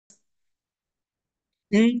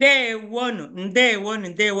Ndewonu, ndewonu,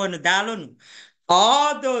 ndewonu, daalụnụ.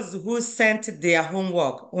 All those who sent their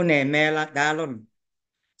homework, unu emeela, daalụnụ.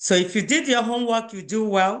 So if you did your homework, you do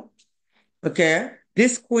well. Okay.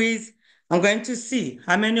 This quiz, I'm going to see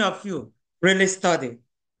how many of you really studied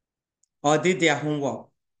or did their homework.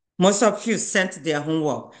 Most of you sent their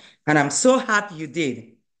homework, and I'm so happy you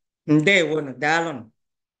did. Ndewonu, daalụnụ.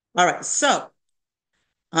 All right, so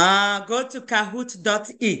go to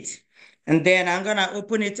kahoot.it, and then I'm gonna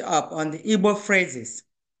open it up on the Igbo phrases.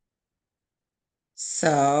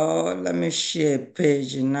 So let me share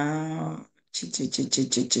page now.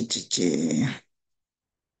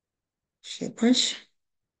 Share page.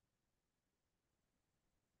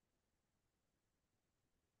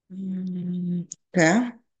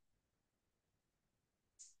 Okay.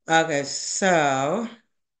 Okay, so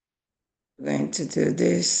I'm going to do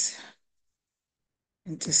this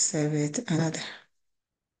and to save it. Add.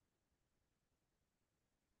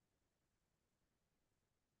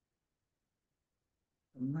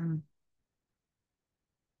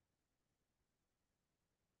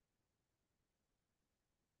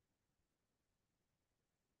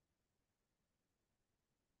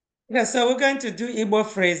 Yeah, so we're going to do Igbo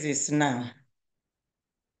phrases now.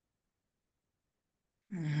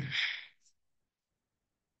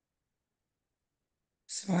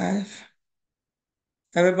 Swipe.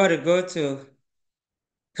 Everybody go to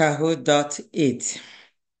kahoot.it.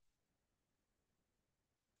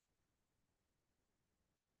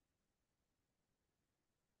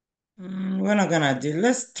 We're not gonna do,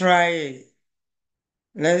 let's try,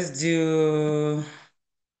 let's do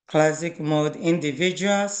classic mode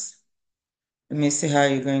individuals. Let me see how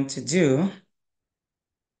you're going to do.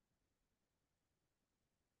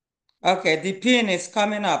 Okay, the pin is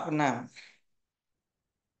coming up now.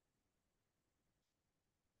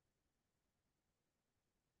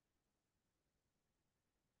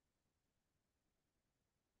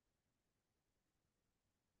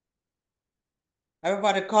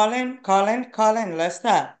 Everybody calling, let's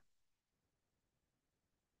start.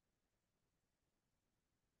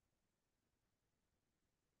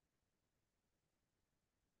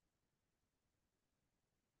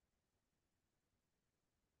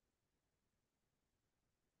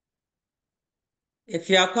 If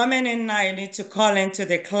you are coming in now, you need to call into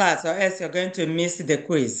the class or else you're going to miss the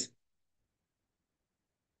quiz.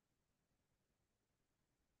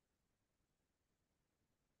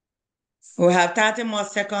 We have 30 more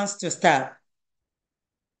seconds to start.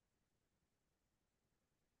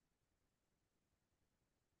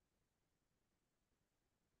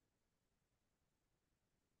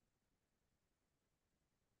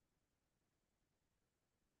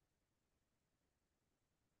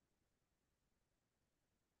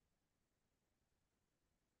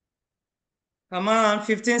 Come on,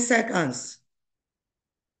 15 seconds.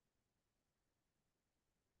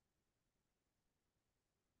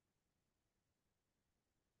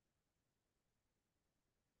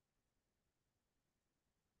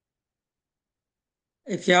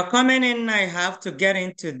 If you're coming in now, you have to get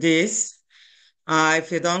into this.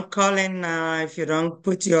 If you don't call in now, if you don't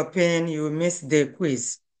put your pin, you will miss the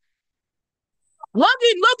quiz.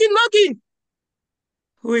 Login.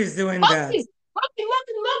 Who is doing that?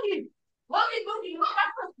 Login.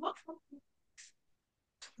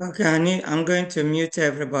 Okay, I'm going to mute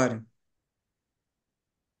everybody.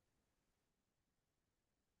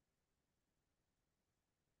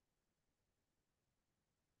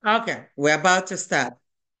 Okay, we're about to start.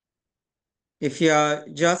 If you're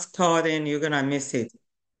just starting, you're gonna miss it.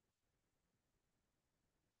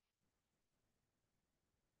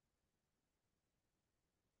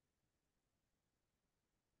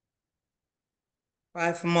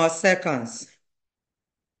 Five more seconds.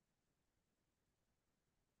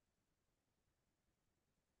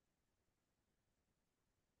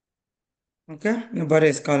 Okay, nobody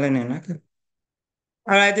is calling in. Okay.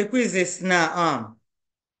 All right, the quiz is now on.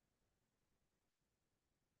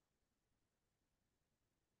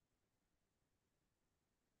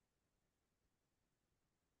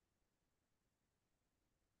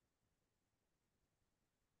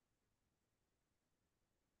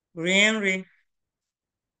 Henry.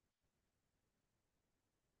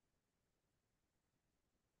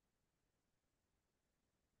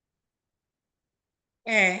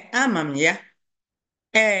 Ama m ya.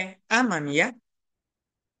 Ama m ya.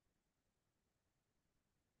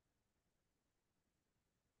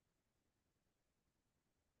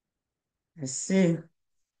 Let's see.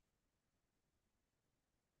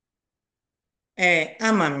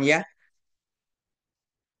 Ama m ya.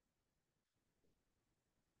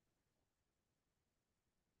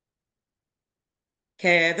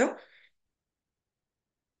 Kedu?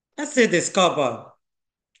 Let's see the scoreboard.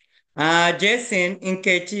 Jason,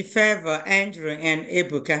 Nkechi, Favor, Andrew, and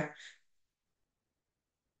Ebuka.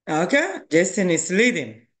 Okay, Jason is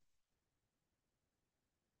leading.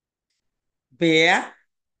 Bear,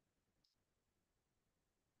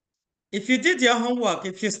 if you did your homework,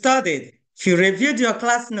 if you studied, if you reviewed your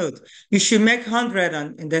class note, you should make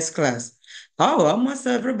 100 in this class. Oh, almost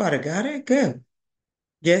everybody got it. Good.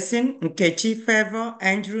 Jason, Nkechi, Favor,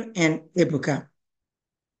 Andrew, and Ebuka.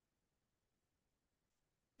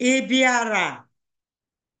 Ibiara.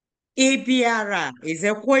 Ibiara is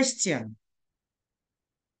a question.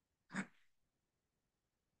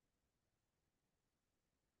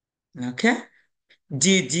 Okay.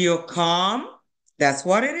 Did you come? That's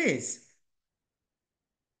what it is.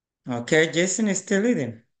 Okay, Jason is still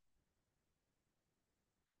leading.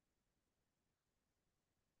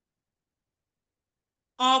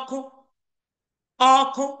 Ọkụ,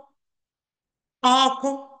 ọkụ,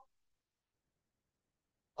 ọkụ.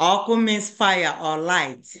 Ọkụ means fire or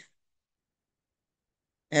light.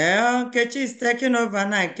 Nkechi is taking over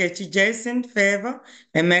now. Nkechi, Jason, Favor,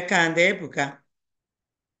 Emeka, and Ebuka.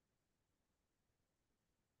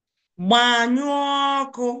 Gbanyụọ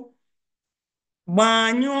ọkụ,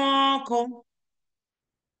 gbanyụọ ọkụ,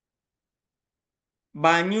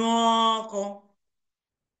 gbanyụọ ọkụ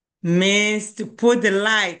means to put the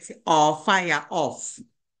light or fire off.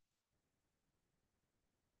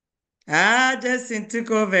 Jason took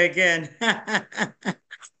over again.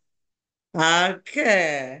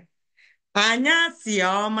 Okay. Anyasị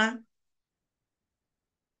ọma.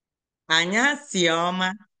 Anyasị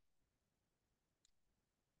ọma.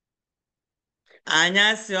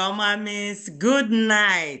 Anyasị ọma means good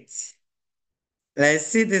night. Let's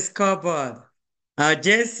see the scoreboard.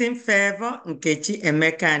 Jason, Favor, Nkechi,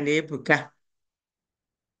 Emeka, and Ebuka.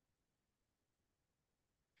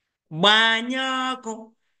 Gbanye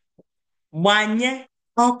ọkụ. Gbanye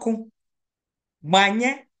ọkụ.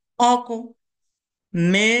 Gbanye ọkụ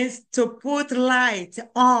means to put light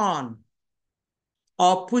on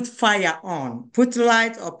or put fire on. Put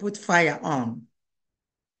light or put fire on.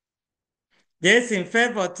 Jason,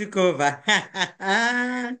 Favor took over.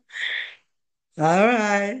 All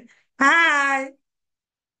right. Hi.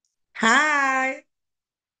 Hi.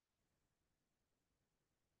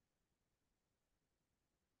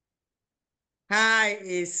 Hi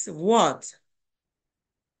is what?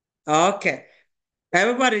 Okay.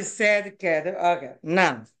 Everybody said together. Okay.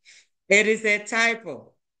 Now, it is a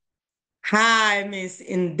typo. Hi means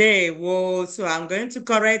in day. Whoa. So I'm going to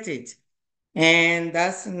correct it. And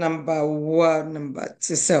that's number one, number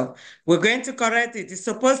two. So we're going to correct it. It's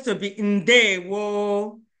supposed to be in day.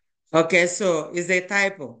 Whoa. Okay. So it's a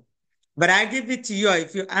typo. But I give it to you.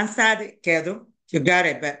 If you answered Kedo, you got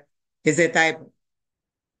it. But it's a typo.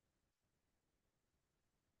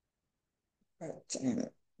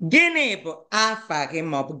 Gịnị bụ afa gị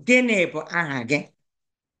maọbụ gịnị bụ aha gị?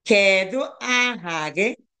 Kedu aha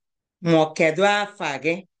gị ma kedu afa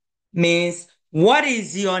gị means what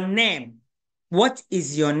is your name? What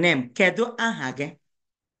is your name? Kedu aha gị?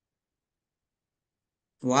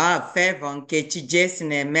 Wow, Favor, Nkechi,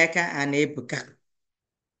 Jason, Emeka, and Ebuka.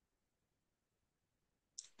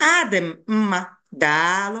 Adị m mma,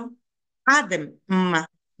 daalụ. Adị m mma,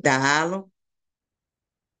 daalụ.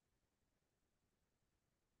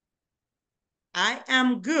 I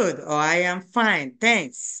am good or I am fine,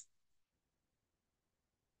 thanks.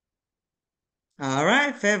 All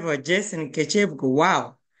right, Favor, Jason, Nkechi, Ebuka.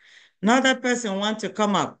 Wow. Another person want to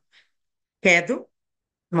come up. Kedu?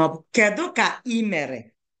 Maọbụ kedu ka ị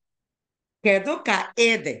mere? Kedu ka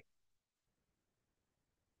ị dị?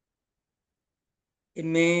 It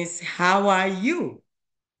means how are you?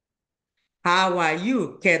 How are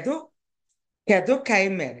you? Kedu? Kedu ka ị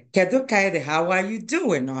mere? Kedu ka ị dị? How are you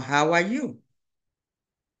doing? Or how are you?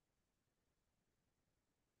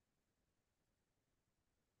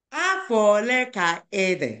 Afọ ole ka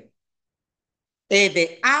ị dị? Ị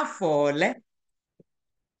dị afọ ole?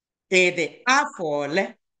 Ị dị afọ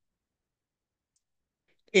ole?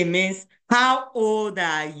 It means how old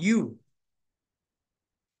are you?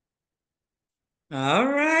 All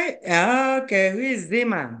right. Okay, who is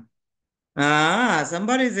Zima?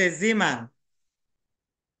 Somebody says Zima.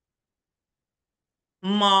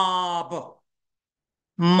 Mob.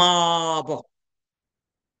 Mob.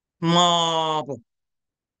 Mob.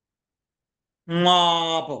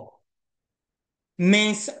 Mob.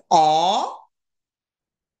 Means or.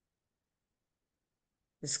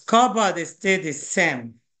 The scoreboard is still the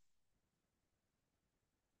same.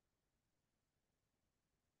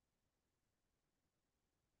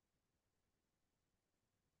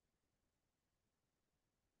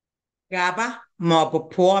 Gaba maọbụ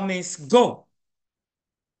pụọ means go.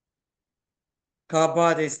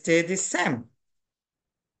 Cupboard stay the same.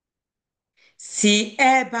 Si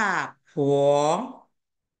ebe a pụọ.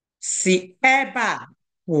 Si ebe a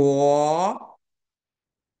pụọ.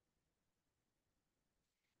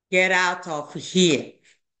 Get out of here.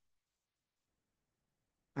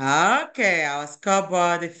 Okay, our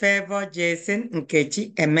scoreboard favor Jason,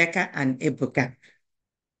 Nkechi, Emeka, and Ebuka.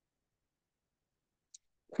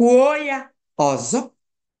 Kwuo ya ọzọ.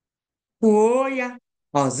 Kwuo ya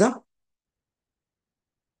ọzọ.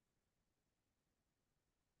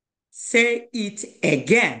 Say it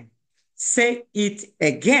again. Say it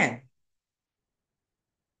again.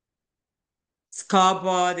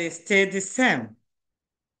 Scoreboard stay the same.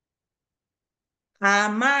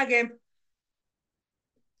 Amaghị m.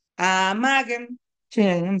 Amaghị m.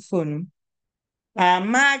 Chinenye m phone m.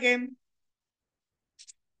 Amaghị m.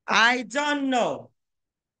 I don't know.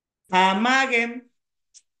 Amaghị m.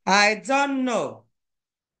 I don't know.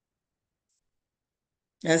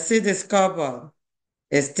 You see the scoreboard.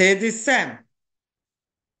 It stay the same.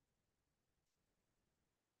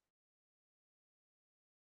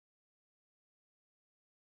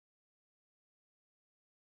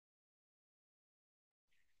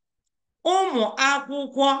 Ụmụ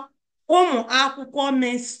akwụkwọ. Ụmụ akwụkwọ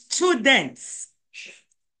means students.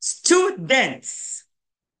 Students.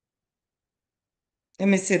 Let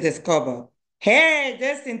me see the scoreboard. Hey,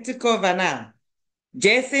 Jason took over now.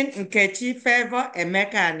 Jason, Nkechi, Favor,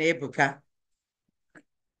 Emeka, and Ebuka.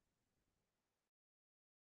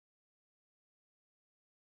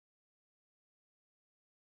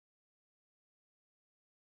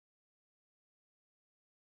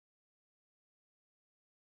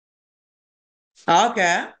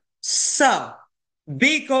 Okay. So,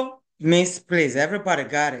 Biko means please. Everybody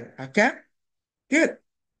got it. Okay? Good.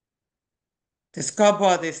 The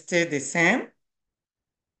scoreboard is still the same.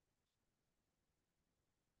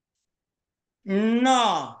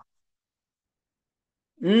 No.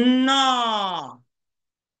 No.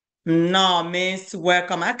 No means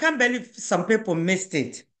welcome. I can't believe some people missed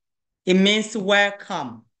it. It means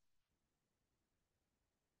welcome.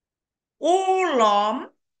 Ulom.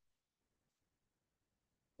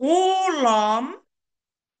 Ulom.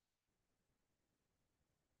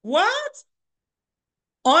 What?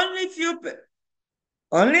 Only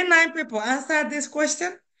 9 people answered this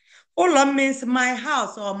question. Ulom means my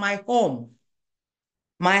house or my home.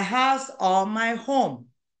 My house or my home.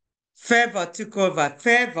 Favor took over.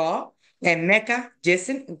 Favor, Emeka,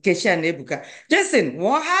 Jason, Nkechi, and Ebuka. Jason,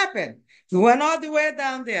 what happened? You went all the way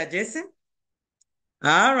down there, Jason.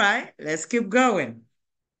 All right, let's keep going.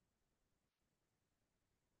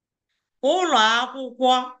 Ụlọ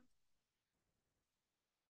akwụkwọ.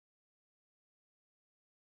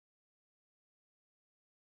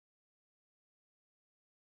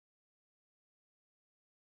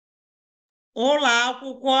 Ụlọ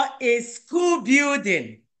akwụkwọ is school building.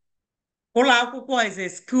 Ụlọ akwụkwọ is a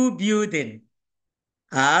school building.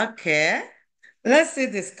 Okay. Let's see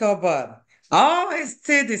the scoreboard. Oh, it's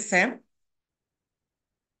still the same.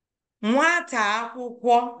 Nwata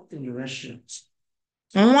akwụkwọ.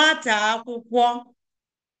 Nwata akwụkwọ.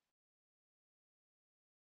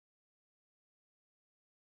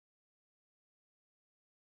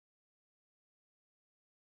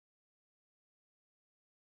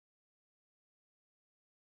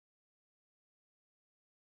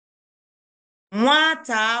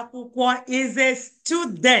 Nwata akwụkwọ is a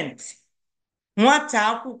student. Nwata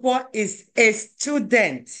akwụkwọ is a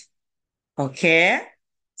student. Okay?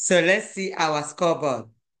 So let's see our scoreboard.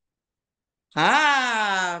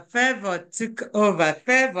 Favor took over.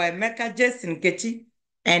 Favor, Emeka, Jason, Nkechi,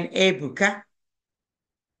 and Ebuka.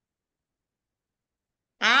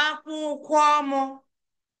 Akwụkwọ m.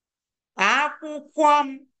 Akwụkwọ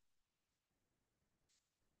m.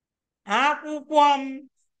 Akwụkwọ m.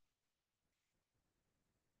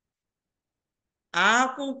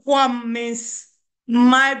 Akwụkwọ m means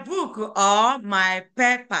my book or my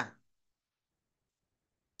paper.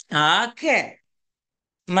 Okay.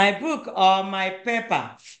 My book or my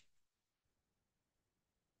paper.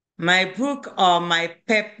 My book or my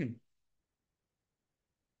paper.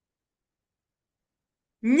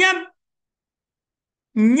 Nyam.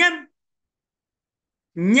 Nyam.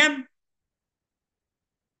 Nyam.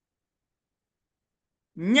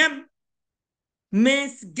 Nyam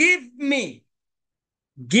means give me.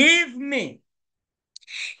 Give me.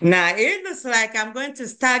 Now, it looks like I'm going to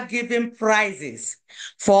start giving prizes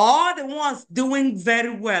for all the ones doing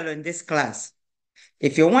very well in this class.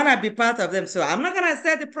 If you want to be part of them, so I'm not going to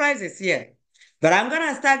set the prizes here, but I'm going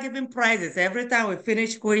to start giving prizes every time we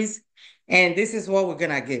finish quiz And this is what we're going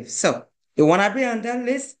to give. So you want to be on that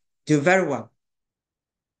list? Do very well.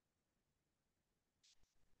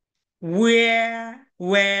 Were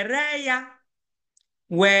ya?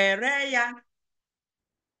 Were ya?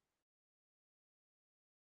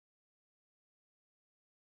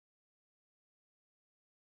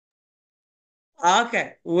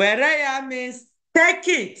 Okay. Were ya means take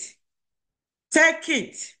it. Take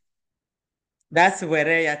it. That's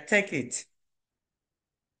where ya take it.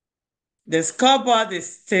 The scoreboard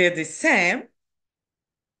is still the same.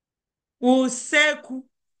 Useku.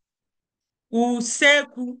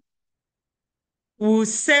 Useku.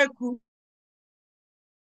 Useku.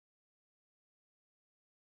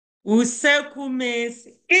 Useku means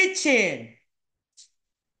kitchen.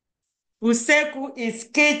 Useku is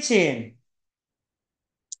kitchen.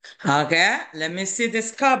 Okay, let me see the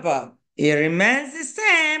scoreboard. It remains the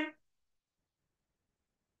same.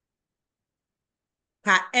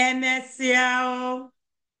 Ka emesiao.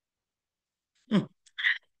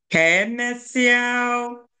 Ka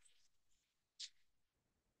emesiao.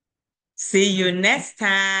 See you next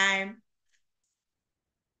time.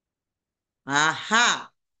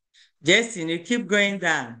 Aha. Jason, you keep going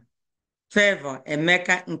down. Favor,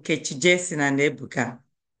 Emeka, Nkechi, Jason, and Ebuka.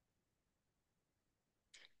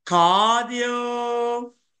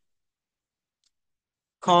 Cardio.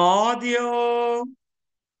 Cardio.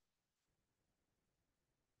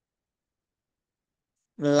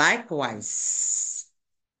 Likewise.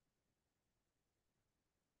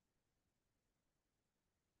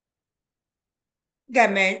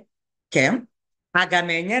 Game, Kem, aga m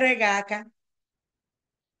enyere gị aka.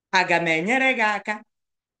 Aga m enyere gị aka.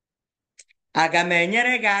 Aga m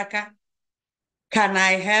enyere gị aka. Can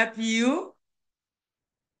I help you?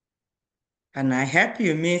 Can I help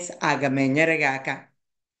you means aga m enyere gị aka.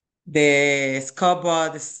 The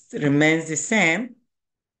scoreboard remains the same.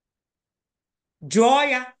 Jụọ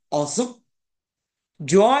ya ọzọ.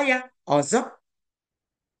 Jụọ ya ọzọ.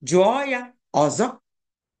 Jụọ ya ọzọ.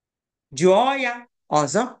 Jụọ ya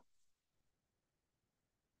ọzọ.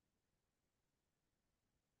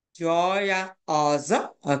 Jụọ ya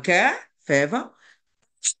ọzọ. Okay, Favor.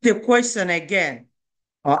 The question again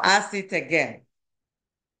or ask it again.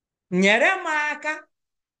 Nyere m aka.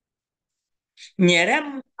 Nyere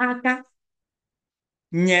m aka.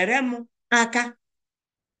 Nyere m aka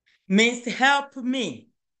means help me.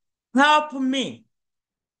 Help me.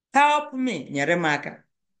 Help me. Nyere m aka.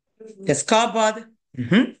 The scoreboard.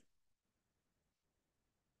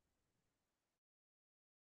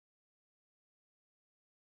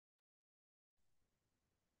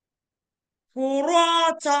 Kwụrụ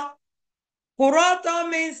ọtọ. Kwụrụ ọtọ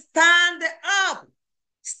means stand up.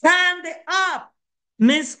 Stand up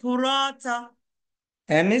means kwụrụ ọtọ.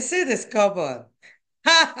 Let me see the scoreboard.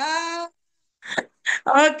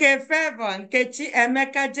 Okay, Favor, Nkechi,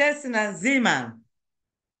 Emeka, Jason, and Zeman.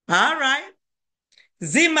 All right.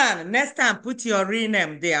 Zeman, next time put your real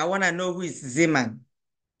name there. I want to know who is Zeman.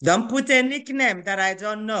 Don't put a nickname that I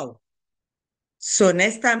don't know. So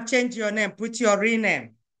next time change your name, put your real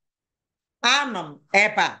name. Anam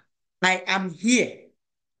Eba, I am here.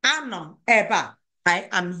 Anam Eba, I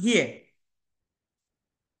am here.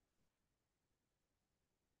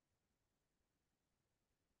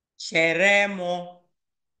 Cheremo,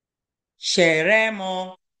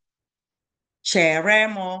 Cheremo,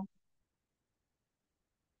 Cheremo.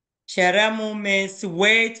 Cheremo means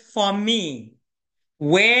wait for me.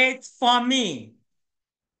 Wait for me.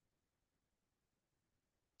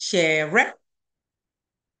 Chere,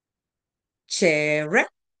 chere,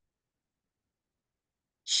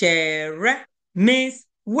 chere means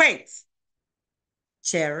wait.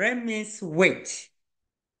 Chere means wait.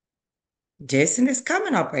 Jason is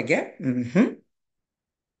coming up again.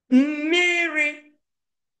 Mary,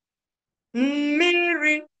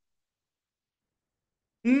 Mary,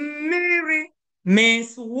 Mary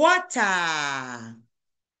means water.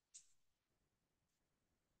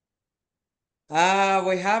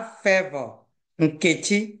 We have Favor,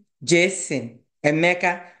 Nkechi, Jason,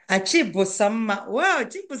 Emeka, and Chibusama. Wow,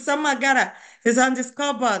 Chibusama Gara is on the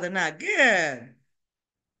scoreboard now. Good.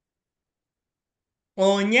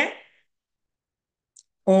 Onye,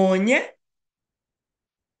 Onye,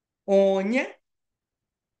 Onye.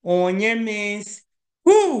 Onye means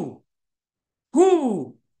who,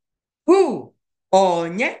 who, who.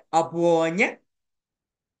 Onye, abu onye.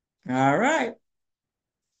 All right.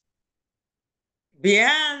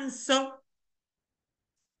 Bianso,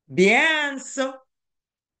 bianso.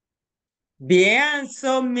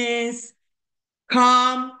 Bianso means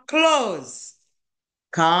come close.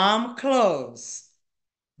 Come close.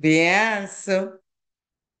 Bianso.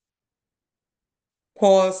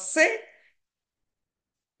 Kwose,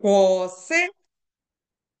 Kwụsị.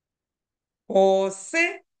 Kwụsị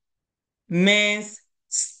means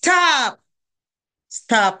stop.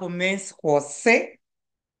 Stop means kwụsị.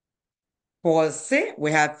 Kwụsị.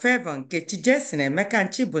 We have favor. Nkechi, Jason, Emeka,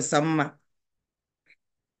 Chibusamma.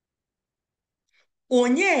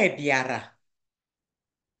 Onye bịara.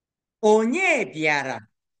 Onye bịara.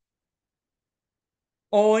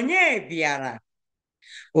 Onye bịara.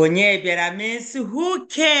 Onye bịara means who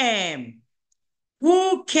came?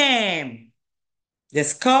 Who came? The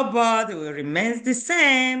scoreboard will remain the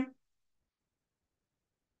same.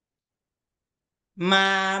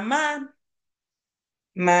 Mama.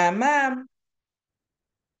 Mama.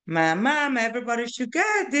 Mama. Everybody should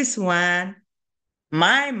get this one.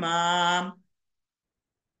 My mom.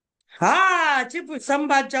 Ah,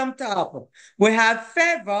 Chibusamma jumped up. We have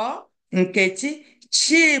Favor, Nkechi,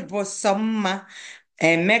 Chibusamma,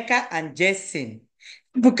 Emeka, and Jason.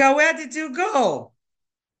 Buka, where did you go?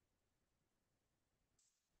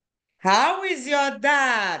 How is your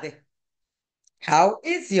dad? How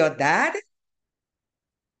is your dad?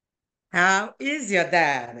 How is your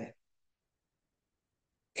dad?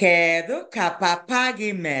 Kedu ka papa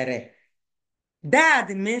gị mere? Dad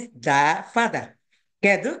means dad, father.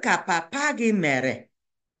 Kedu ka papa gị mere?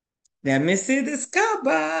 Let me see the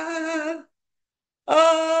scoreboard.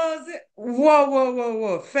 Oh,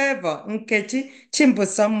 whoa. Favor, Nkechi,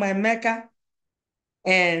 Chibusamma, Emeka,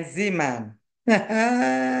 and Zeman.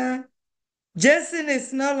 Jason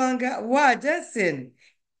is no longer, wow, Jason.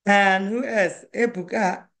 And who else?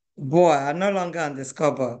 Ebuka, boy, are no longer on the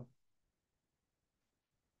scoreboard.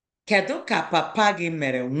 Kedu ka papa gị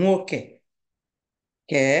mere nwoke?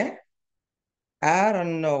 Okay. I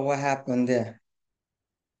don't know what happened there.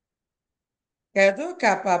 Kedu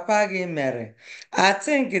ka papa gị mere? I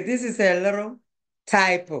think this is a little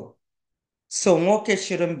typo. So nwoke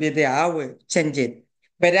shouldn't be there. I will change it.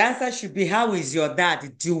 But the answer should be, how is your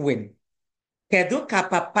dad doing? Kedu ka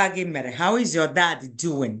papa gị mere? How is your dad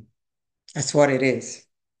doing? That's what it is.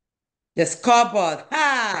 The scoreboard.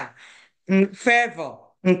 Ha! Favor,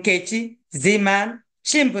 Nkechi, Zeman,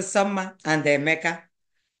 Chimbusoma, and Emeka.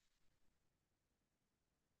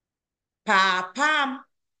 Papam.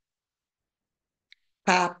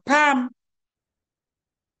 Papam.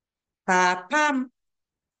 Papam.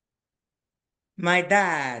 My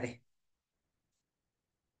dad.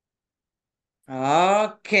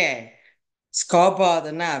 Okay.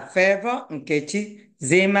 Scoreboard now. Favor, Nkechi,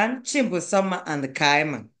 Zeman, Chimbusoma, and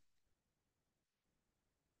Kaima.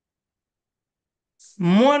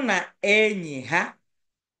 Mụ na enyi ha.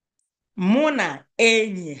 Mụ na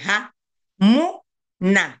enyi ha. Mụ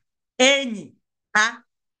na enyi ha.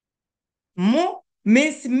 Mụ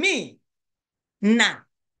means me. Na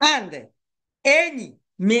and enyi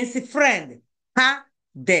means friend. Ha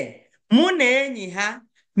de. Mụ na enyi ha.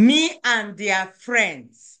 Me and their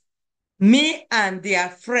friends. Me and their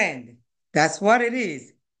friend. That's what it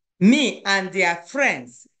is. Me and their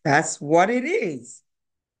friends. That's what it is.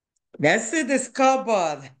 Let's see the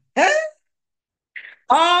scoreboard.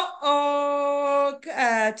 Uh-oh,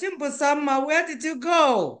 Chimbusama, where did you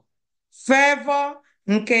go? Favor,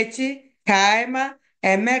 Nkechi, Kaima,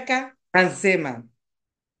 Emeka, and Zeman.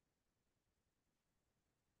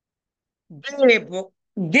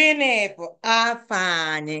 Gịnị bụ afọ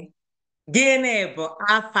anyị? Gịnị bụ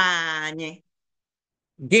afọ anyị?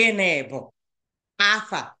 Gịnị bụ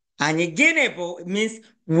afa anyị? Gịnị bụ means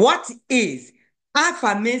what is.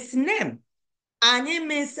 Afa means name. Anyị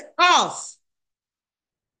means us.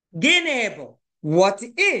 Gịnị bụ what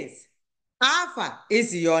is. Afa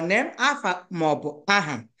is your name. Afa maọbụ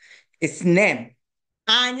aha. It's name.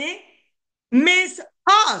 Anyị means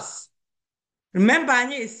us. Remember,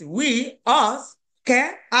 anyị is we, us,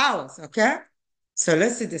 okay? Ours, okay? So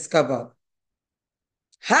let's see this scoreboard.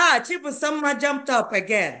 Ha, Chibusamma jumped up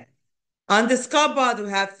again. On the scoreboard, we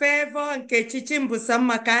have Favor, Nkechi,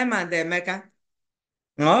 Chibusamma, Kaima, and Emeka.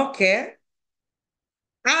 Okay.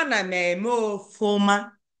 Ana m eme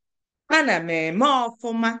ofuma. Ana m eme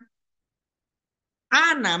ofuma.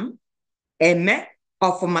 Anam, eme,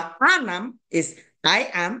 ofuma. Anam is I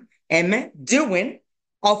am, eme, doing,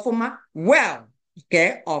 ofuma, well,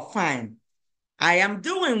 okay, or fine. I am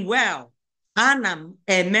doing well. Anam,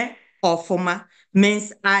 eme, ofuma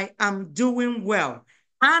means I am doing well.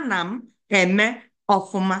 Anam, eme,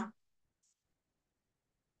 ofuma.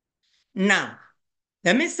 Now,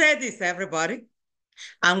 let me say this, everybody.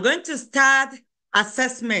 I'm going to start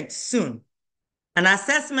assessment soon. An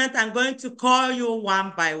assessment, I'm going to call you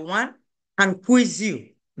one by one and quiz you.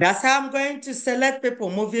 That's how I'm going to select people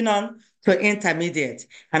moving on to intermediate,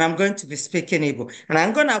 and I'm going to be speaking Igbo. And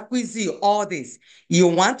I'm going to quiz you all this. You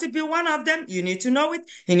want to be one of them, you need to know it.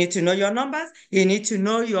 You need to know your numbers. You need to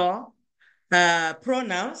know your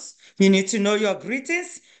pronouns. You need to know your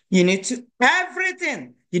greetings. You need to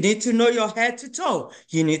everything. You need to know your head to toe.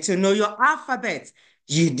 You need to know your alphabet.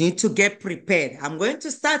 You need to get prepared. I'm going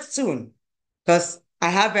to start soon because I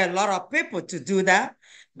have a lot of people to do that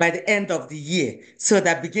by the end of the year. So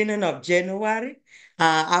the beginning of January,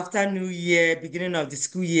 after New Year, beginning of the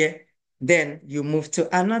school year, then you move to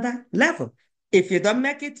another level. If you don't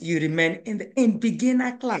make it, you remain in the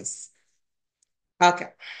beginner class. Okay.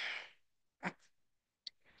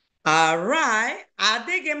 All right.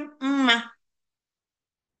 Adịghị m mma.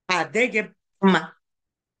 Adịghị m mma.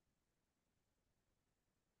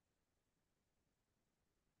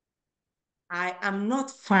 I am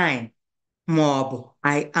not fine. Ma ọ bụ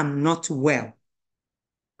I am not well.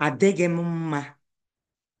 Adịghị m mma.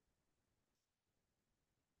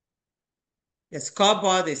 The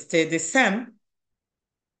scoreboard is still the same.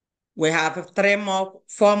 We have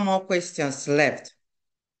four more questions left.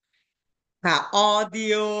 Ka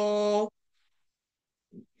audio.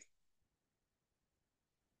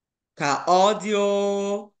 Ka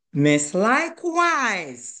audio means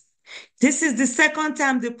likewise. This is the second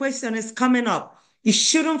time the question is coming up. You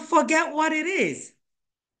shouldn't forget what it is.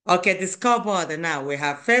 Okay, the scoreboard now. We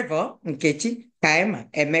have Favor, Nkechi, Kaima,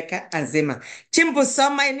 Emeka, and Zima. Chimbu,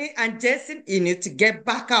 Somaini, and Jason, you need to get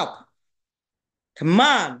back up. Come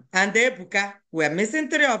on. And Ebuka, we're missing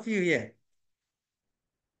three of you here.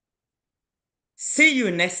 See you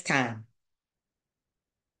next time.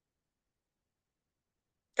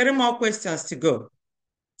 Three more questions to go.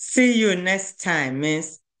 See you next time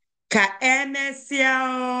means ka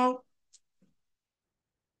emesio.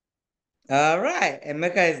 All right,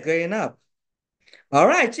 Emeka is going up. All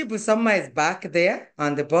right, Chibusama is back there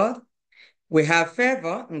on the board. We have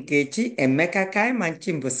Favor, Nkechi, Emeka, Kaim, and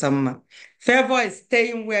Chimbusama. Favor is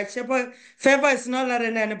staying where Favor is not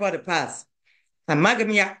letting anybody pass.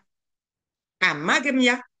 Amagamia.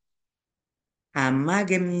 Amagamia.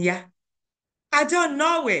 Amagamia. I don't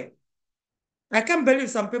know it. I can't believe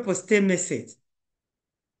some people still miss it.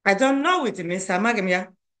 I don't know it means Amagamia.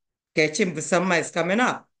 Okay, Chimbusama is coming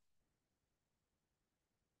up.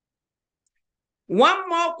 One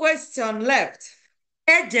more question left.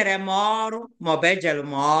 Ejere m ọrụ maọbụ ejere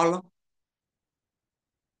m ọrụ.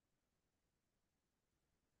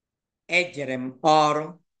 Ejere m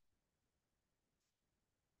ọrụ.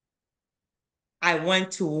 I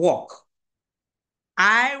went to work.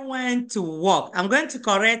 I went to work. I'm going to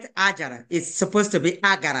correct Ajara. It's supposed to be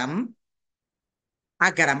Agaram.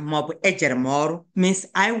 Agaram maọbụ ejere m ọrụ means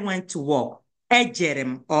I went to work. Ejere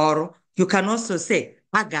m ọrụ. You can also say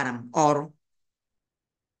agaram ọrụ.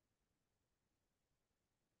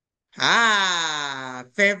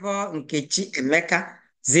 Favor, Nkechi, Emeka,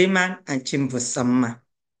 Zeman, and Chimbusama.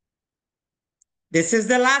 This is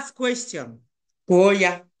the last question. Kwuo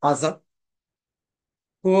ya ọzọ.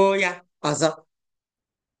 Kwuo ya ọzọ.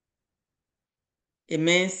 It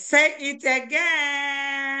means say it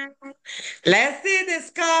again. Let's see the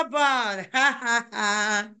scoreboard.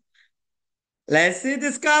 Let's see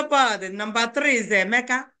the scoreboard. Number 3 is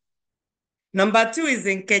Emeka. Number 2 is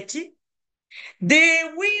Nkechi.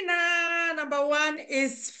 The winner, number 1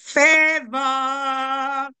 is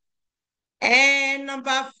Favor. And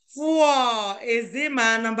number 4 is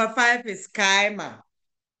Zima. Number 5 is Kaima.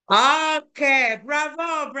 Okay,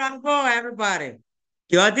 bravo, bravo, everybody.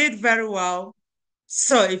 You did very well.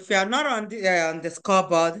 So if you're not on the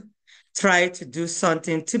scoreboard, try to do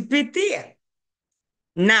something to be there.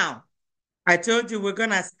 Now, I told you we're going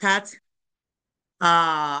to start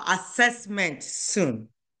assessment soon.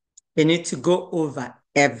 You need to go over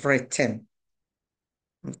everything.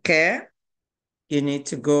 Okay? You need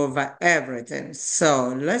to go over everything. So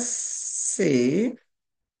let's see. I'm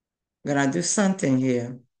going to do something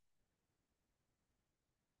here.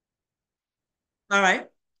 All right.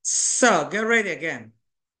 So get ready again.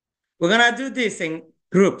 We're going to do this in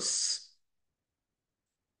groups.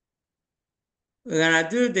 We're going to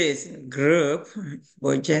do this in group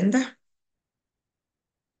for gender.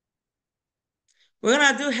 We're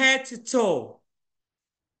going to do head to toe,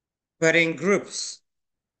 but in groups.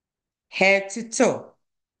 Head to toe.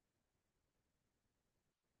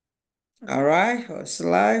 All right, what's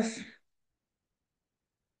life?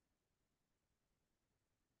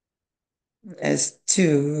 Let's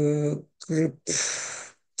do group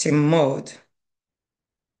team mode.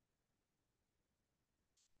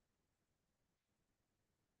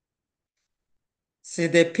 See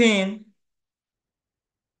the pin?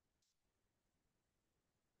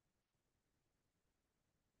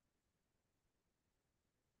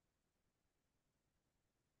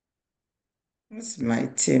 What's my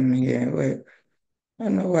team here? Wait, I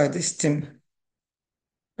don't know why this team.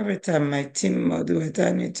 Every time my team mode, wait,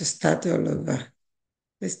 I need to start all over.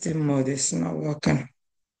 This team mode is not working.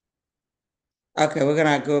 Okay, we're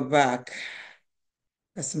gonna go back.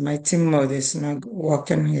 Because my team mode is not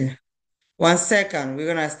working here. 1 second, we're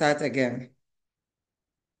gonna start again.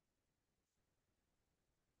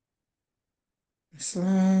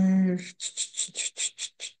 Slide.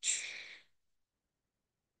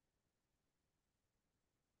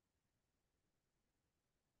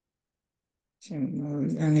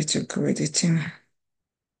 I need to create a team.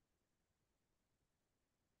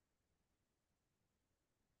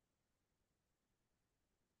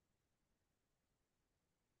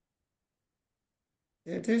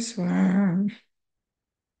 This one.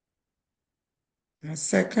 A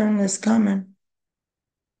second is coming.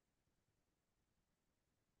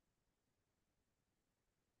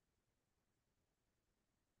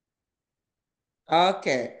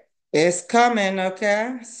 Okay, it's coming,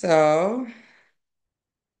 okay? So,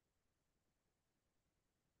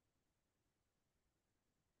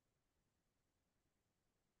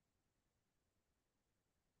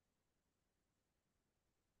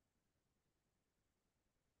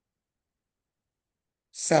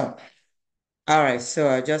 all right, so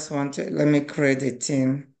I just want to, let me create a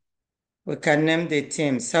team. We can name the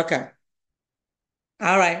team soccer.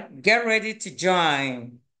 All right, get ready to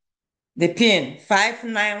join. The pin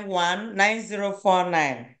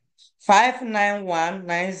 5919049.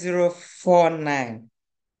 5919049.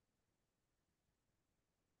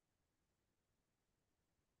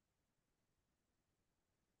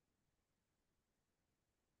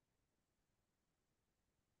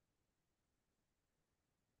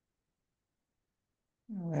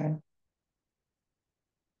 All right.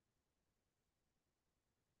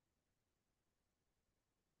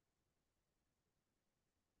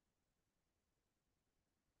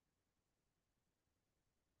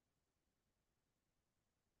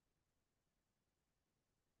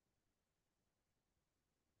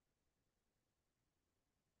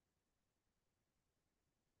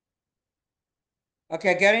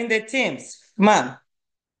 Okay, get in the teams. Come on.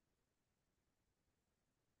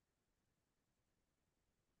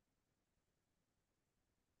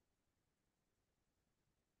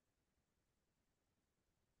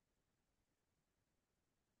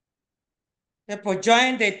 People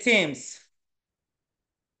join the teams.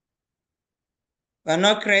 We're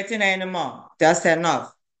not creating anymore. That's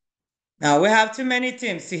enough. Now we have too many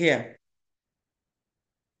teams here.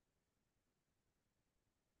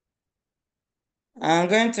 I'm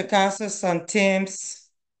going to cancel some teams.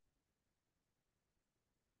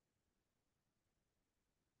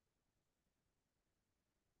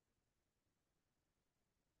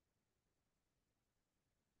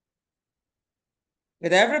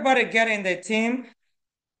 Did everybody get in the team?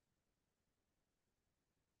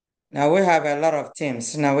 Now we have a lot of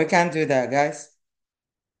teams. Now we can't do that, guys.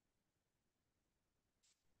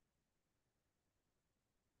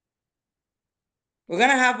 We're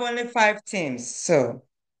gonna have only 5 teams, so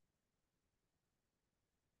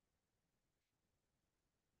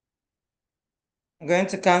I'm going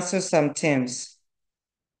to cancel some teams.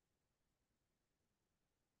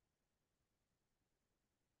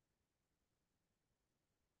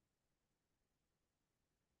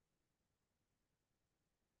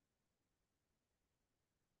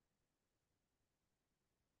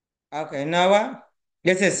 Okay, you know what?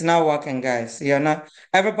 This is not working, guys. You're not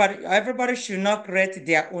everybody should not create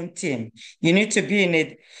their own team. You need to be in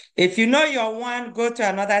it. If you know you're one, go to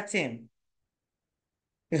another team.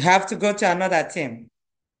 You have to go to another team.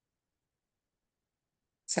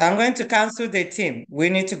 So I'm going to cancel the team. We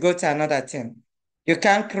need to go to another team. You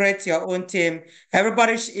can't create your own team.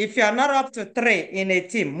 Everybody, if you're not up to 3 in a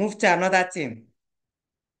team, move to another team.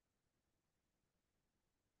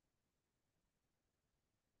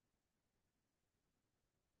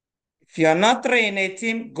 If you're not 3 in a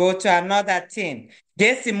team, go to another team.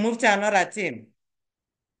 Jason, move to another team.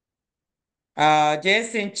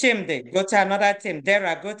 Jason Chimde, go to another team.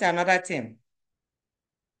 Dara, go to another team.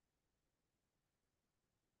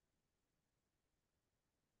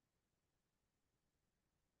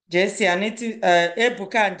 Jesse, I need to,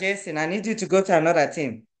 Ebuka and Jason, I need you to go to another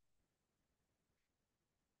team.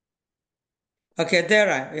 Okay,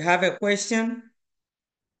 Dara, you have a question?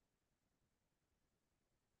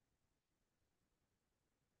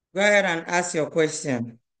 Go ahead and ask your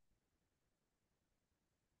question.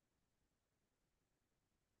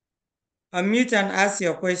 Unmute and ask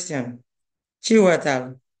your question.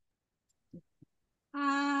 Chiwatal.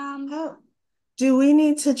 Do we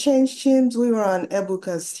need to change teams? We were on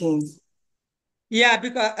Ebuka's team. Yeah,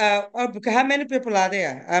 because how many people are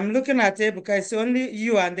there? I'm looking at Ebuka. It's only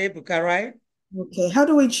you and Ebuka, right? Okay, how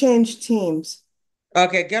do we change teams?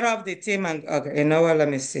 Okay, get off the team and okay, you know what? Let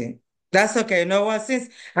me see. That's okay. You know what? Since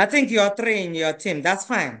I think you're three in your team, that's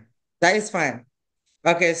fine. That is fine.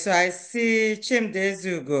 Okay, so I see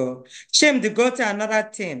Chimdezu go. Chimde, go to another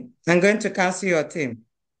team. I'm going to cancel your team.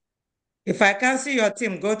 If I cancel your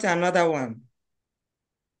team, go to another one.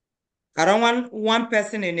 I don't want one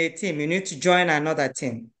person in a team. You need to join another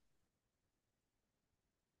team.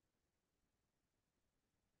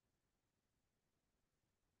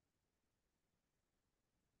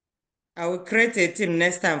 I will create a team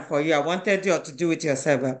next time for you. I wanted you to do it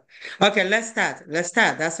yourself. Okay, let's start. Let's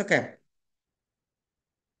start. That's okay.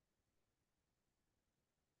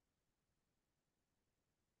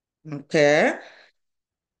 Okay.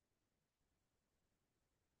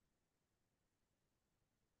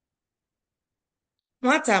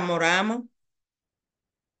 Nwata mụrụ amụ.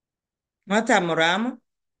 Nwata mụrụ amụ.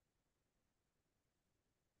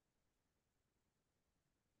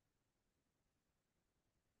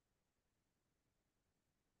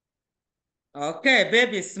 Okay,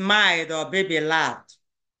 baby smiled or baby laughed.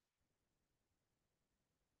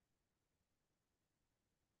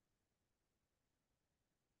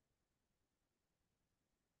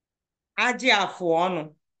 Ajị afụ ọnụ.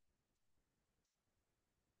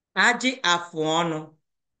 Ajị afụ ọnụ.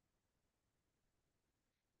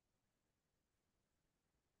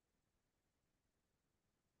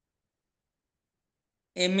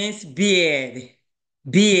 It means beard.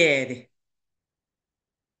 Beard.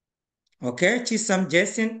 Okay, Chisom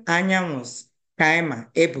Jason Anyanwus.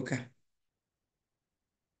 Kaima Ebuka.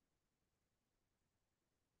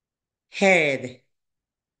 Head.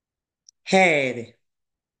 Head.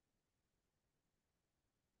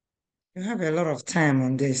 You have a lot of time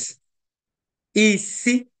on this.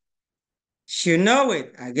 Easy. You know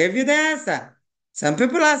it. I gave you the answer. Some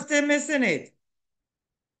people are still missing it.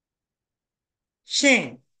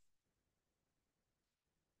 Shin.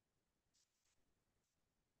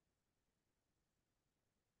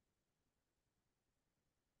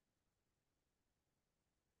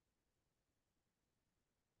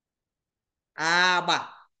 Aba.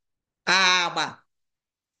 Aba.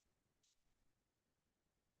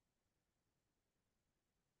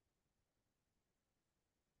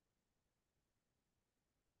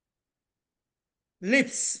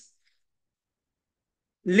 Lips.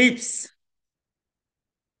 Lips.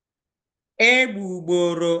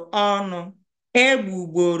 Egbugboro ọnụ.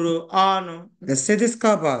 Egbugboro ọnụ. The city's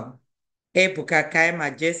cover. Ebuka Kaima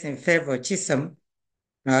Jason Favor Chisom.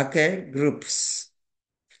 Okay, groups.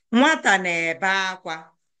 Nwata na-ebe akwa.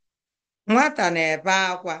 Nwata na-ebe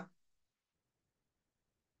akwa.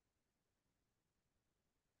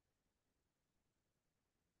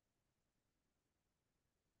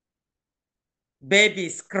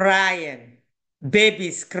 Baby's crying.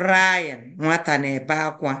 Baby's crying. Nwata na-ebe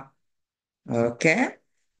akwa. Okay,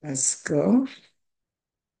 let's go.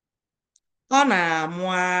 Ọ na-amụ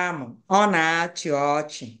amụ. Ọ na-achị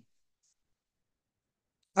ọchị.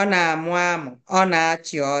 Ọ na-amụ amụ. Ọ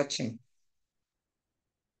na-achị ọchị.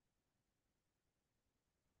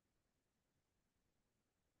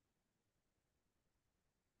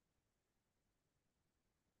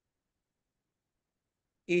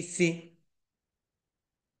 Isi.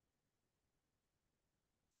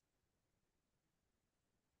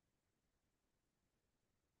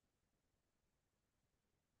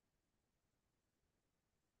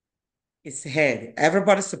 His head.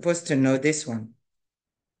 Everybody's supposed to know this one.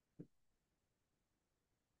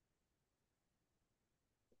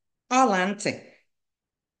 Ọla ntị.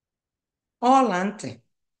 Ọla ntị.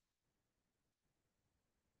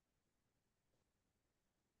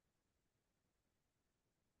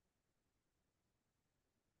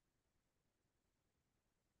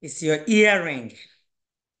 It's your earring.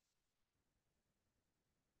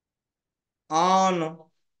 Ọnụ.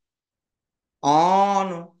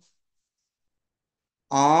 Ọnụ.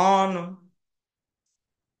 Ọnụ.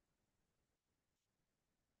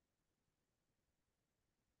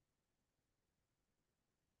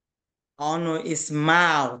 Ọnụ is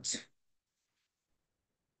mouth.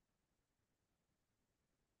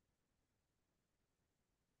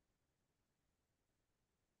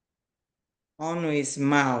 Ọnụ is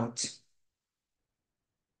mouth.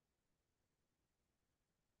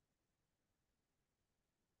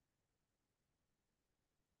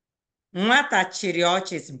 Nwata chịrị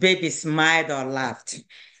ọchị is baby smiled or laughed.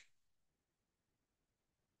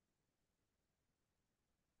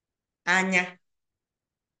 Anya.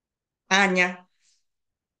 Anya.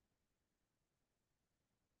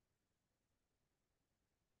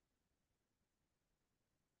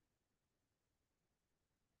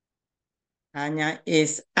 Anya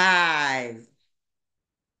is eyes.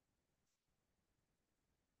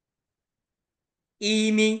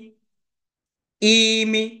 Imi,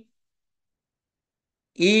 imi,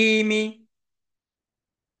 imi,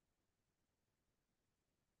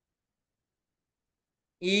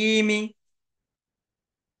 imi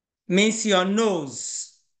means your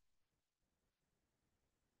nose.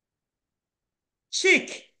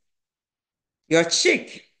 Cheek, your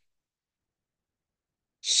cheek.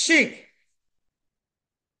 Cheek.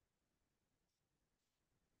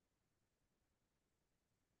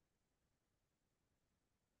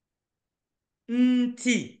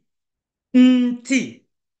 Nti, nti,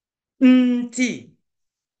 nti.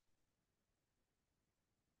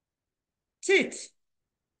 Teeth.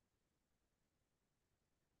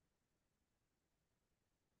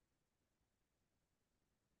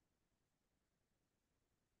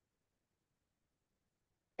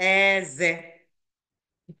 Eze.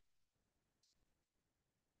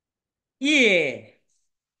 Ear.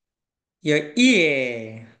 Your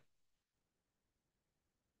ear.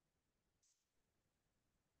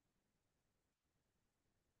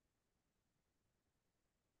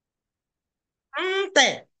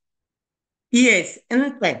 Nte. Yes,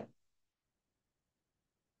 nte.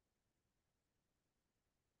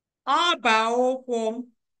 Ọba ụkwụ.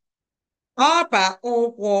 Ọba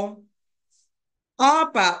ụkwụ.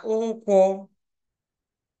 Ọba ụkwụ.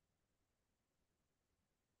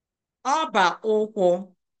 Ọba ụkwụ.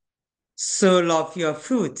 Sole of your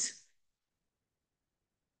foot.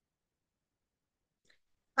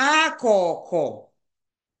 Akụkụ.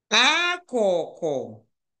 Akụkụ.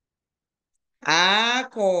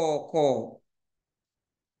 Akụkụ.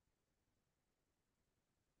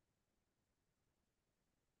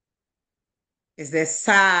 Is the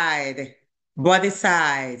side. Body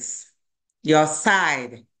size. Your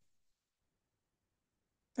side.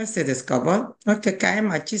 Let's see this cover. Okay, ka anyị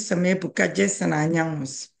machiso m Ebuka Jason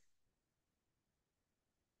Anyanwụs.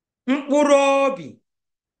 Mkpụrụ obi.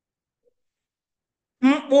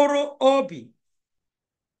 Mkpụrụ obi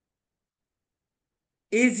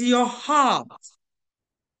is your heart.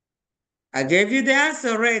 I gave you the answer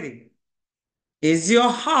already. Is your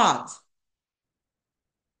heart.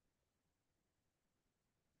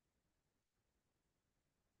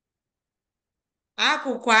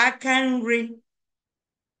 Akụkụ aka nri.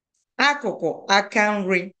 Akụkụ aka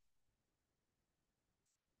nri.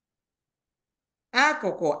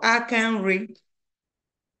 Akụkụ aka nri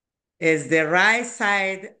is the right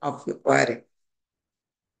side of your body.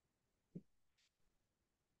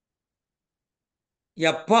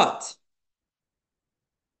 Your butt.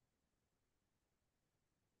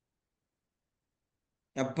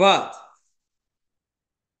 Your butt.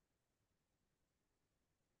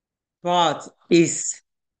 Butt is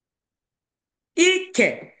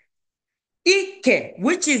Ike. Ike,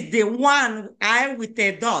 which is the one I with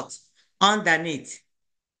a dot underneath.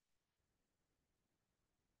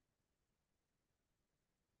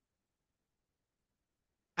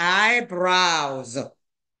 Eyebrows.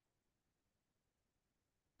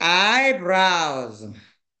 Eyebrows.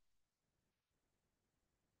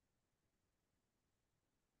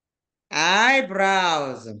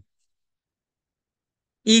 Eyebrows.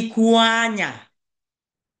 Iku anya.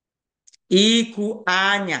 Iku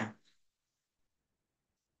anya.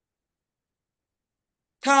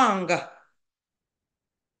 Tongue.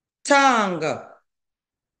 Tongue.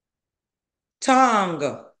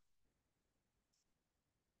 Tongue.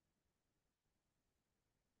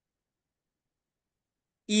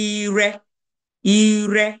 Ire.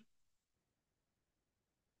 Ire.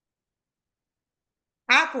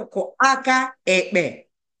 Akụkụ aka ekpe.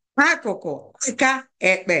 Akụkụ aka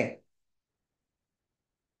ekpe.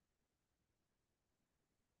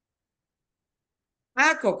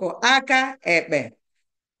 Akụkụ aka ekpe.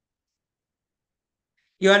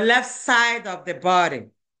 Your left side of the body.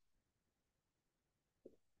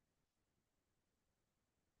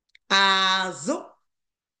 Azụ.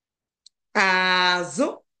 Azụ.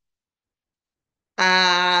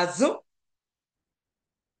 Azụ.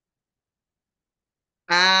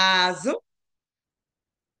 Azụ.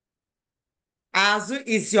 Azụ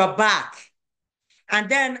is your back. And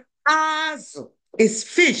then azụ is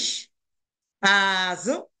fish.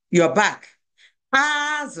 Azụ, your back.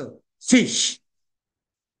 Azụ, fish.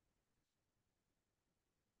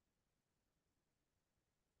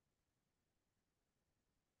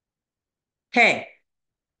 Hair.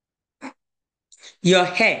 Your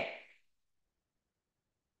hair.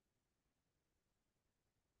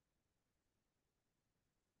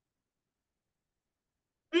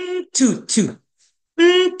 Ntutu.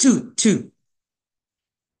 Ntutu.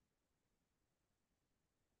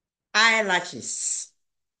 Eyelashes.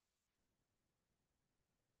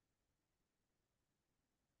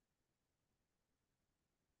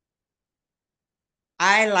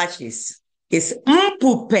 Eyelashes is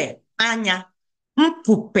mpupe anya.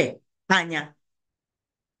 Mpupe anya.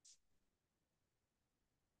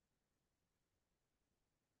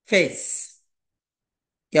 Face.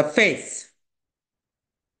 Your face.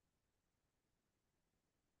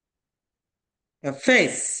 Your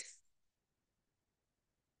face.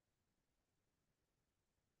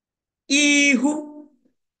 Ihu.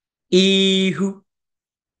 Ihu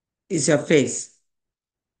is your face.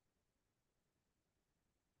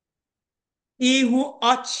 Ihu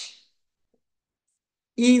ọchị.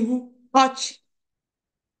 Ihu ọchị.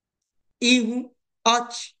 Ihu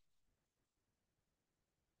ọchị.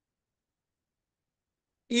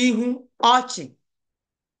 Ihu ọchị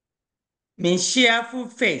means cheerful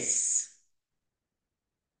face.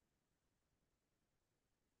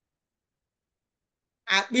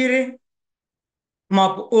 Akpịrị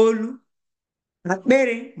maọbụ olu.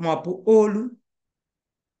 Akpịrị maọbụ olu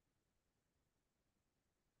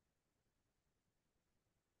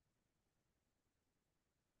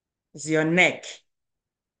is your neck.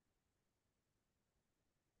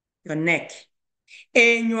 Your neck.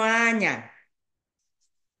 Enyo anya.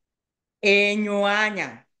 Enyo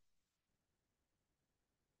anya.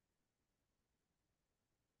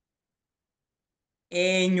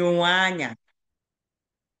 Enyo anya.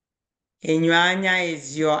 Enyo anya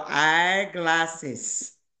is your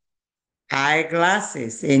eyeglasses.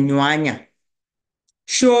 Eyeglasses. Enyo anya.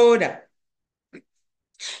 Shoulder.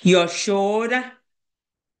 Your shoulder.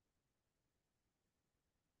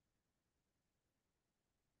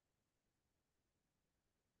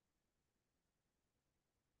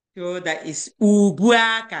 Shoulder is ubu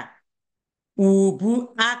aka.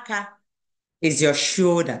 Ubu aka is your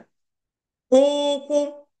shoulder. Ụkwụ.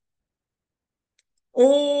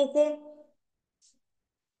 Ụkwụ.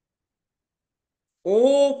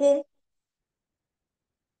 Ụkwụ.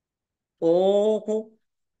 Ụkwụ.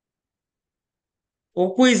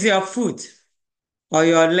 Ụkwụ is your foot or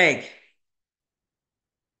your leg.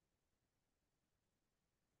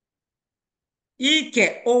 Ike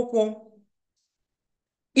ụkwụ.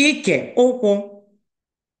 Ike ụkwụ.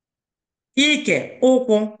 Ike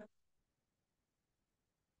ụkwụ.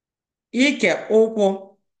 Ike ụkwụ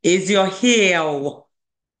is your heel.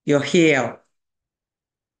 Your heel.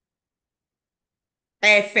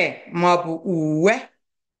 Efe maọbụ uwe.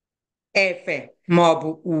 Efe maọbụ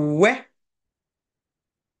uwe.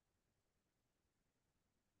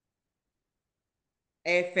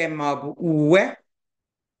 Efe maọbụ uwe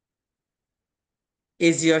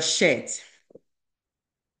is your shirt.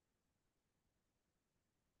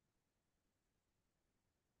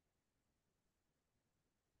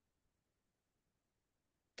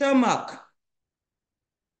 Stomach.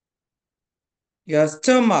 Your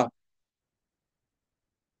stomach.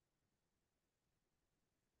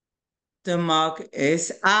 Stomach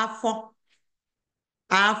is afọ.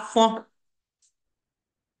 Afọ.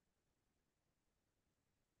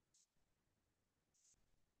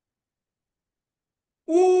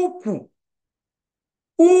 Ukwu.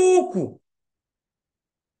 Ukwu.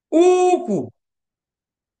 Ukwu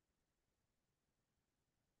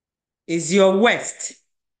is your waist.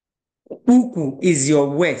 Ukwu is your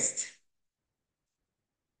waist.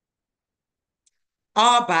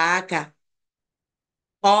 Ọba aka.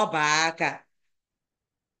 Ọba aka.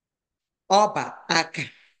 Ọba aka.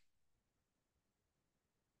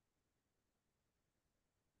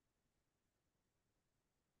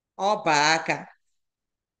 Ọba aka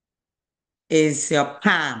is your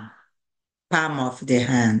palm. Palm of the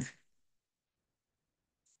hand.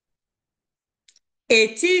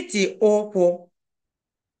 Etiti ụkwụ.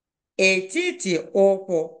 Etiti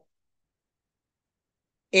ụkwụ.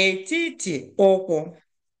 Etiti ụkwụ.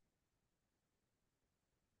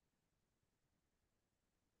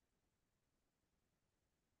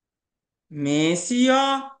 Means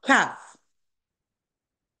your calf.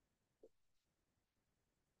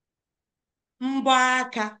 Mbọ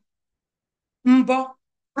aka. Mbọ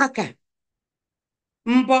aka.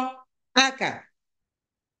 Mbọ aka.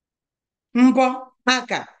 Mbọ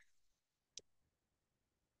aka.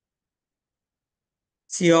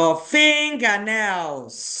 It's your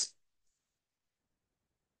fingernails.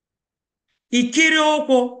 Ikiri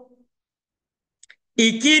ụkwụ.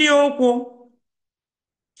 Ikiri ụkwụ.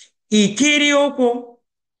 Ikiri ụkwụ.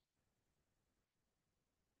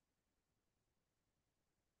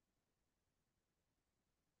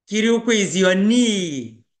 Ikiri ụkwụ is your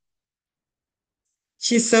knee.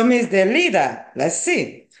 Chisom is the leader. Let's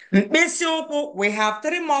see. Mkpịsị ụkwụ, we have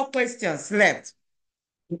 3 more questions left.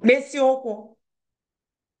 Mkpịsị ụkwụ.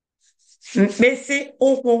 Mkpịsị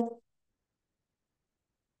ụkwụ.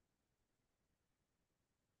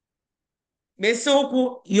 Mkpịsị ụkwụ,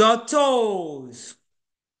 your toes.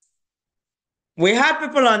 We have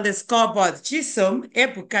people on the scoreboard. Chisom,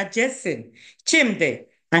 Ebuka, Jason, Chimde,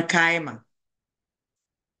 and Kaima.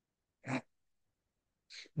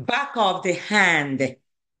 Back of the hand.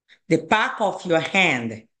 The back of your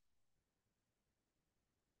hand.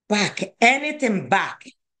 Back. Anything back.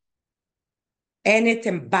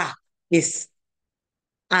 Anything back is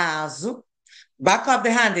azu. Back of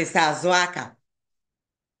the hand is azuaka.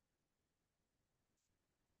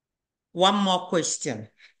 One more question.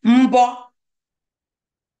 Mbo.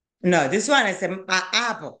 No, this one is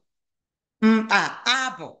abo.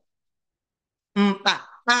 Abo.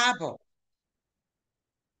 Abo.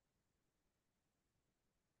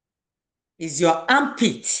 Is your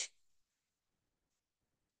armpit.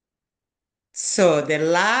 So the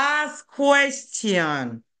last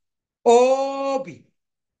question. Obi.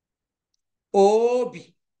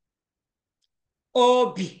 Obi.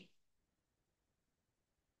 Obi.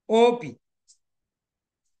 Obi.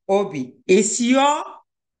 Obi is your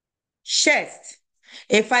chest.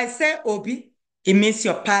 If I say Obi, it means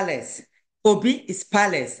your palace. Obi is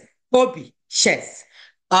palace. Obi, chest.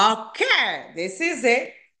 Okay, this is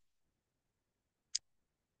it.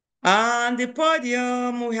 On the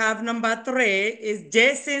podium, we have number 3 is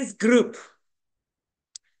Jason's group.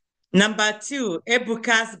 Number 2,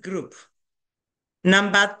 Ebuka's group.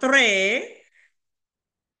 Number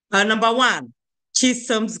 1,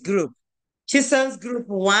 Chisom's group. Chisom's group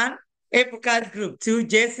 1, Ebuka's group 2,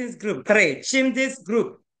 Jason's group 3, Chimdi's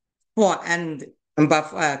group 4, and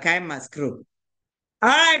Kaima's group. All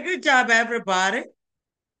right, good job, everybody.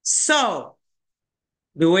 So,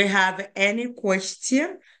 do we have any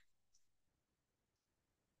question?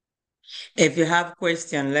 If you have a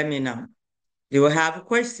question, let me know. Do we have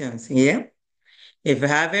questions here? If you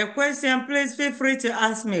have a question, please feel free to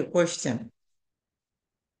ask me a question.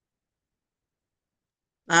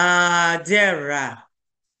 Dara,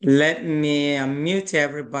 let me unmute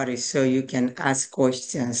everybody so you can ask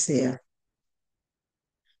questions here.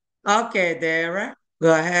 Okay, Dara,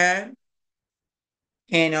 go ahead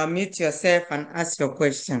and unmute yourself and ask your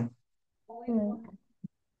question.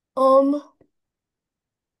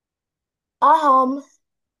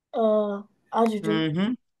 Ajụjụ.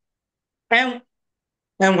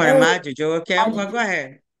 Enwere m ajụjụ, okay? Go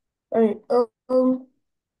ahead. All right.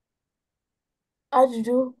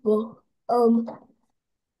 Ajụjụ bụ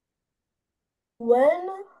when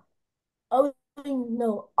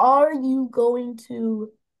are you going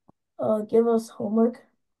to give us homework?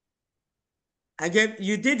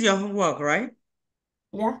 You did your homework, right?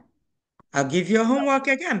 Yeah. I'll give you homework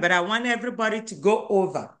again, but I want everybody to go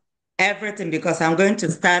over everything because I'm going to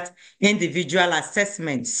start individual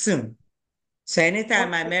assessment soon. So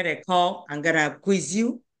anytime I make a call, I'm going to quiz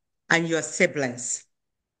you and your siblings.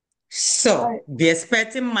 So be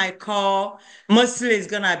expecting my call. Mostly it's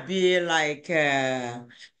going to be like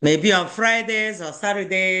maybe on Fridays or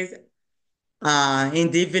Saturdays, in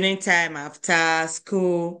the evening time after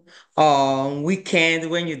school or on weekend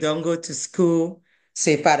when you don't go to school. So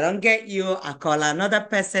if I don't get you, I call another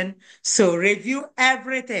person. So review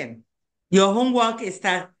everything. Your homework is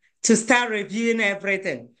to start reviewing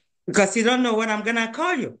everything because you don't know when I'm going to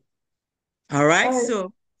call you. All right?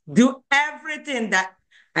 So do everything that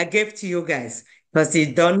I gave to you guys because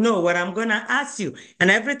you don't know what I'm going to ask you. And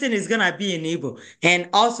everything is going to be in Igbo. And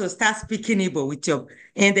also start speaking Igbo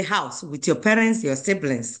in the house with your parents, your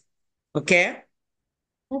siblings. Okay?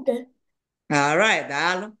 Okay. All right,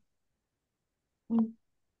 Dalo.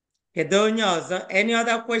 Any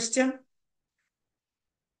other question?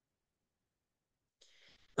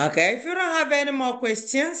 Okay, if you don't have any more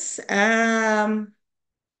questions, I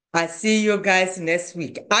see you guys next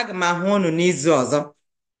week.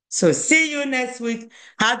 So see you next week.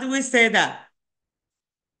 How do we say that?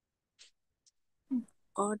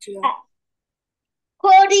 Audio.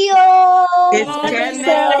 It's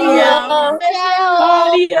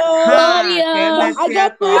I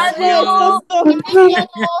got 3 points.